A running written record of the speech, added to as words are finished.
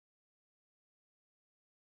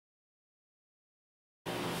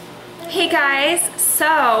Hey guys, so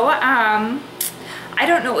I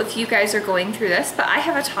don't know if you guys are going through this, but I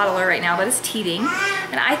have a toddler right now that is teething,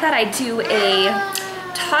 and I thought I'd do a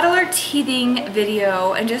toddler teething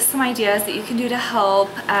video and just some ideas that you can do to help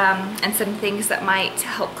and some things that might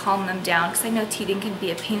help calm them down, because I know teething can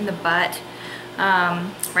be a pain in the butt.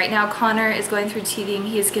 Right now Connor is going through teething.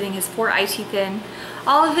 He is getting his 4 eye teeth in.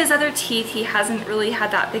 All of his other teeth he hasn't really had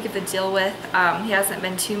that big of a deal with. He hasn't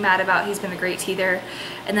been too mad about. He's been a great teether.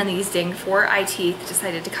 And then these dang 4 eye teeth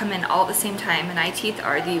decided to come in all at the same time, and eye teeth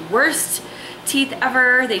are the worst teeth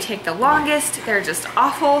ever. They take the longest. They're just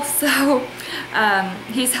awful. So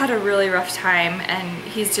he's had a really rough time, and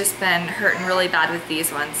he's just been hurting really bad with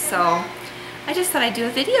these ones. So I just thought I'd do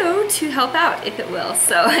a video to help out, if it will.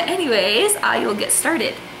 So anyways, I will get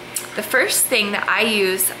started. The first thing that I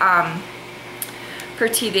use for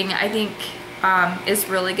teething, I think is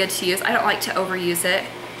really good to use. I don't like to overuse it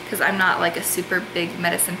because I'm not like a super big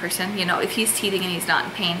medicine person. You know, if he's teething and he's not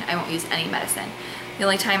in pain, I won't use any medicine. The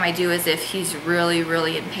only time I do is if he's really,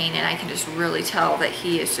 really in pain and I can just really tell that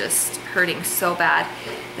he is just hurting so bad,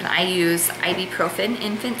 then I use ibuprofen,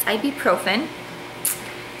 infant's ibuprofen.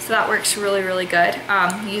 So that works really, really good.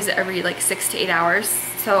 Use it every like 6 to 8 hours.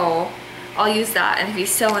 So I'll use that, and if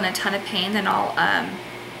he's still in a ton of pain, then I'll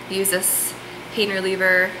use this pain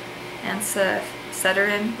reliever,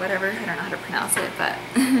 Ancestrin, whatever, I don't know how to pronounce it, but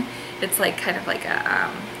it's like kind of like a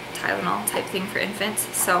Tylenol type thing for infants.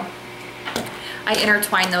 So I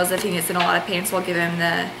intertwine those if he's in a lot of pain. So I'll give him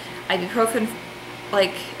the ibuprofen,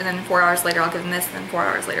 like, and then 4 hours later I'll give him this, and then 4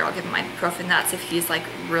 hours later I'll give him ibuprofen. That's if he's like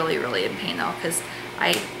really, really in pain though, because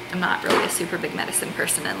I am not really a super big medicine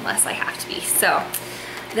person unless I have to be. So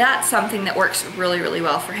that's something that works really, really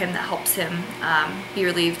well for him, that helps him be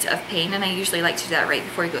relieved of pain. And I usually like to do that right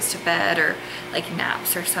before he goes to bed, or like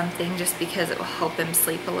naps or something, just because it will help him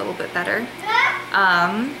sleep a little bit better.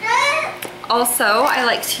 Also, I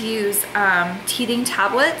like to use teething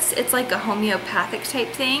tablets. It's like a homeopathic type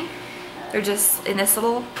thing. They're just in this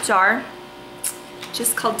little jar,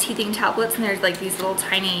 just called teething tablets, and there's like these little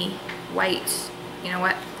tiny white, you know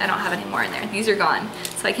what, I don't have any more in there. These are gone,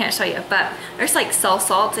 so I can't show you. But there's like cell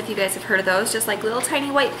salts, if you guys have heard of those, just like little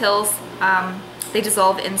tiny white pills. They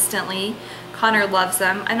dissolve instantly. Connor loves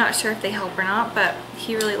them. I'm not sure if they help or not, but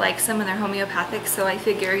he really likes them, and they're homeopathic, so I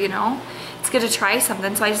figure, you know, it's good to try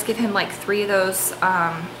something. So I just give him like 3 of those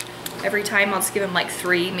every time. I'll just give him like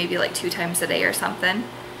 3, maybe like 2 times a day or something,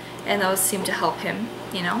 and those seem to help him,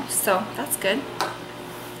 you know, so that's good.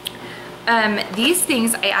 These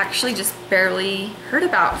things I actually just barely heard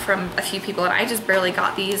about from a few people, and I just barely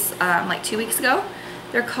got these like 2 weeks ago.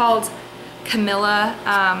 They're called Camilla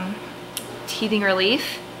Teething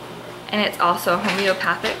Relief, and it's also a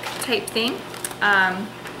homeopathic type thing.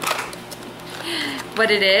 What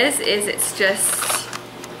it is it's just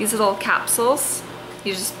these little capsules.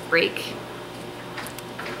 You just break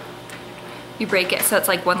it, so it's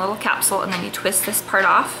like one little capsule, and then you twist this part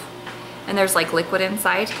off, and there's like liquid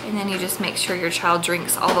inside, and then you just make sure your child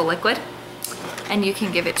drinks all the liquid, and you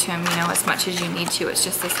can give it to him, you know, as much as you need to. It's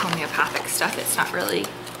just this homeopathic stuff. It's not really,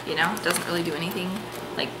 you know, it doesn't really do anything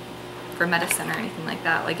like for medicine or anything like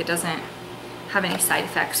that. Like, it doesn't have any side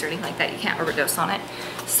effects or anything like that. You can't overdose on it.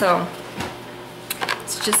 So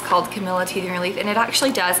it's just called Camilla Teething Relief, and it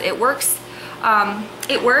actually does, it works,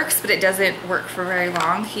 but it doesn't work for very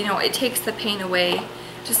long. You know, it takes the pain away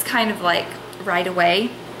just kind of like right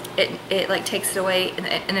away. It like takes it away, and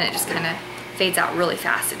then it just kind of fades out really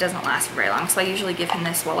fast. It doesn't last for very long. So I usually give him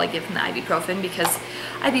this while I give him the ibuprofen, because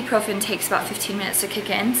ibuprofen takes about 15 minutes to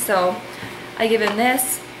kick in. So I give him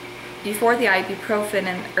this before the ibuprofen,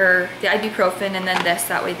 and then this,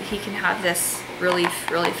 that way that he can have this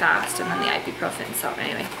relief really fast, and then the ibuprofen. So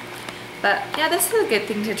anyway, but yeah, this is a good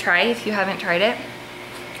thing to try if you haven't tried it.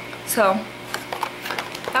 So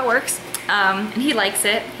that works, and he likes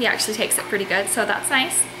it. He actually takes it pretty good, so that's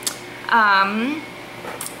nice.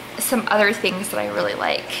 Some other things that I really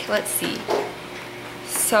like, let's see.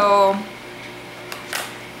 So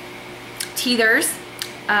teethers,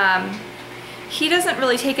 he doesn't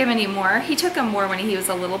really take them anymore. He took them more when he was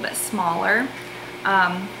a little bit smaller.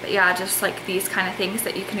 But yeah, just like these kind of things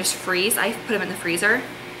that you can just freeze. I put them in the freezer,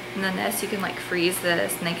 and then this, you can like freeze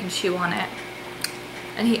this, and they can chew on it.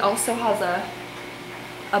 And he also has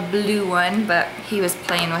a blue one, but he was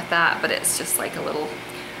playing with that, but it's just like a little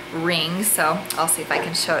ring, so I'll see if I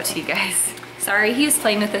can show it to you guys. Sorry, he was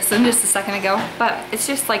playing with this one just a second ago, but it's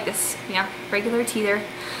just like this, yeah, regular teether.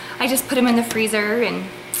 I just put him in the freezer, and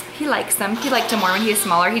he likes them. He liked them more when he was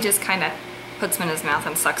smaller. He just kind of puts them in his mouth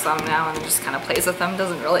and sucks on them now, and just kind of plays with them.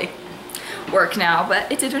 Doesn't really work now,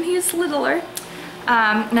 but it did when he was littler.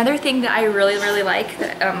 Another thing that I really like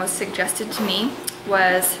that was suggested to me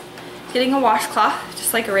was getting a washcloth,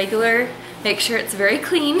 just like a regular, make sure it's very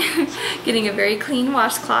clean, getting a very clean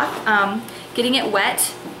washcloth, getting it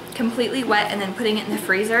wet, completely wet, and then putting it in the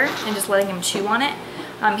freezer and just letting him chew on it.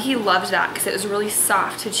 He loved that because it was really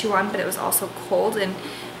soft to chew on, but it was also cold, and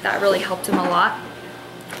that really helped him a lot.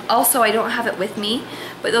 Also, I don't have it with me,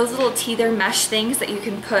 but those little teether mesh things that you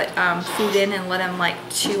can put food in and let them like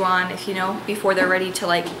chew on, if you know, before they're ready to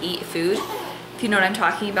like eat food. If you know what I'm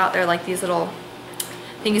talking about, they're like these little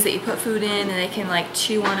things that you put food in and they can like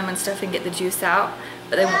chew on them and stuff and get the juice out,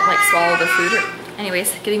 but they won't like swallow the food.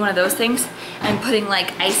 Anyways, getting one of those things and putting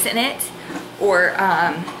like ice in it, or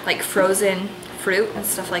like frozen fruit and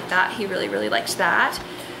stuff like that. He really liked that.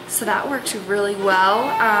 So that worked really well.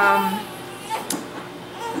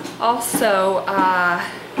 Also,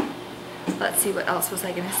 let's see, what else was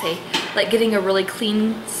I gonna say? Like getting a really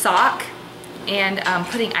clean sock and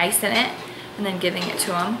putting ice in it and then giving it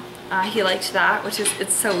to him. He liked that, which is,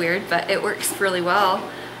 it's so weird, but it works really well.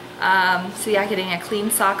 So yeah, getting a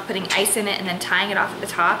clean sock, putting ice in it, and then tying it off at the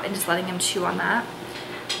top and just letting him chew on that.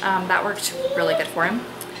 That worked really good for him.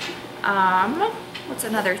 What's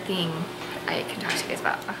another thing I can talk to you guys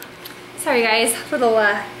about? Sorry guys, little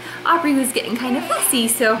Aubrey was getting kind of fussy,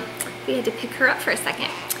 so we had to pick her up for a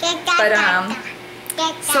second. But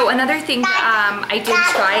so another thing I did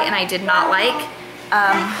try and I did not like,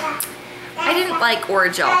 I didn't like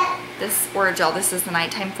Orajel. This is the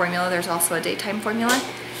nighttime formula. There's also a daytime formula.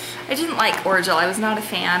 I didn't like Orajel. I was not a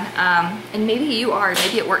fan. And maybe you are.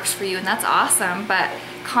 Maybe it works for you, and that's awesome. But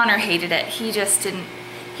Connor hated it. He just didn't.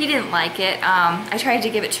 He didn't like it. I tried to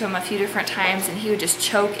give it to him a few different times, and he would just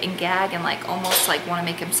choke and gag and like almost like want to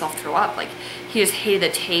make himself throw up. Like he just hated the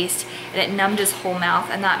taste, and it numbed his whole mouth,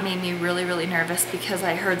 and that made me really nervous because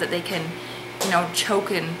I heard that they can, you know, choke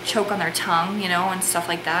on their tongue, you know, and stuff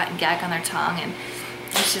like that, and gag on their tongue, and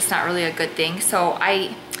it's just not really a good thing. So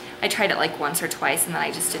I tried it like once or twice, and then I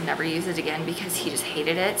just did never use it again because he just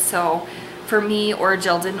hated it. So for me,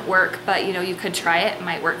 Orajel didn't work, but you know, you could try it. It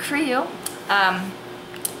might work for you.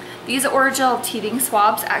 These Orajel teething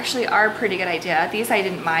swabs actually are a pretty good idea. These I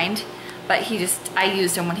didn't mind, but I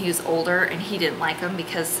used them when he was older, and he didn't like them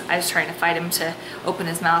because I was trying to fight him to open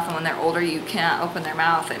his mouth, and when they're older you can't open their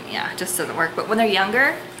mouth, and yeah, it just doesn't work. But when they're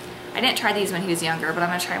younger, I didn't try these when he was younger, but I'm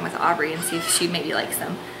gonna try them with Aubrey and see if she maybe likes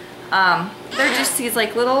them. They're just these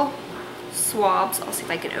like little swabs. I'll see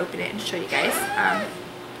if I can open it and show you guys.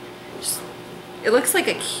 It looks like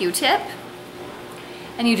a Q-tip,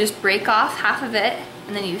 and you just break off half of it,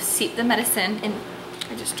 and then you seep the medicine in.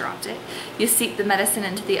 I just dropped it. You seep the medicine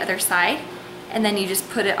into the other side, and then you just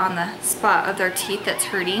put it on the spot of their teeth that's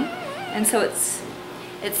hurting, and so it's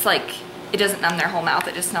like, it doesn't numb their whole mouth,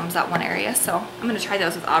 it just numbs that one area. So I'm gonna try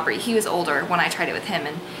those with Aubrey. He was older when I tried it with him,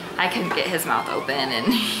 and I couldn't get his mouth open,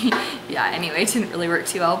 and yeah, anyway, it didn't really work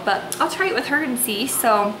too well, but I'll try it with her and see.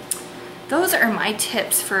 So those are my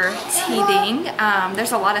tips for teething.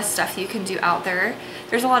 There's a lot of stuff you can do out there.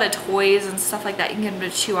 There's a lot of toys and stuff like that you can get them to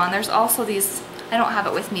chew on. There's also these, I don't have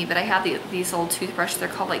it with me, but I have these old toothbrushes. They're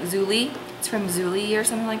called like Zuli. It's from Zuli or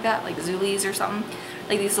something like that, like Zuli's or something.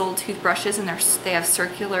 Like these old toothbrushes, and they have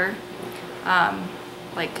circular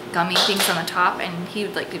like gummy things on the top, and he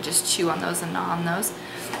would like to just chew on those and gnaw on those.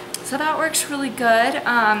 So that works really good.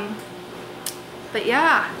 But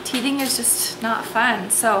yeah, teething is just not fun.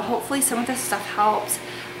 So hopefully some of this stuff helps.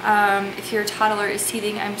 If your toddler is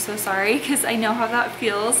teething, I'm so sorry, because I know how that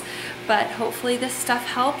feels. But hopefully this stuff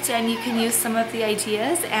helped, and you can use some of the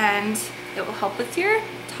ideas, and it will help with your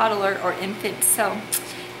toddler or infant. So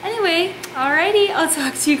anyway, alrighty, I'll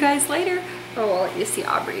talk to you guys later. Oh, I'll let you see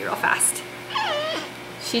Aubrey real fast.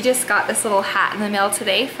 She just got this little hat in the mail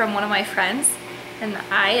today from one of my friends, and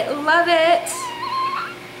I love it.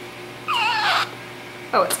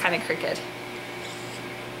 Oh, it's kind of crooked.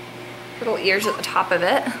 Little ears at the top of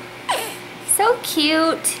it. So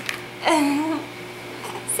cute.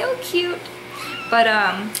 So cute. But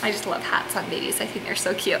I just love hats on babies. I think they're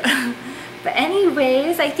so cute. But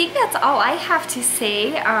anyways, I think that's all I have to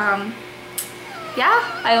say. Yeah,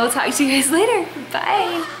 I will talk to you guys later.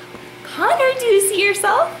 Bye. Connor, do you see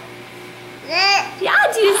yourself?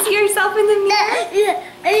 Yeah, do you see yourself in the mirror? Yeah.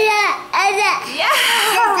 Do you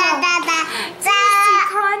see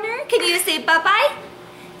Connor? Can you say bye-bye?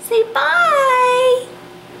 Say bye.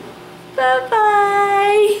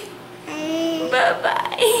 Bye-bye.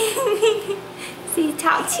 Bye-bye. See,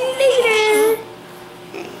 talk to you later.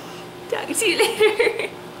 Talk to you later.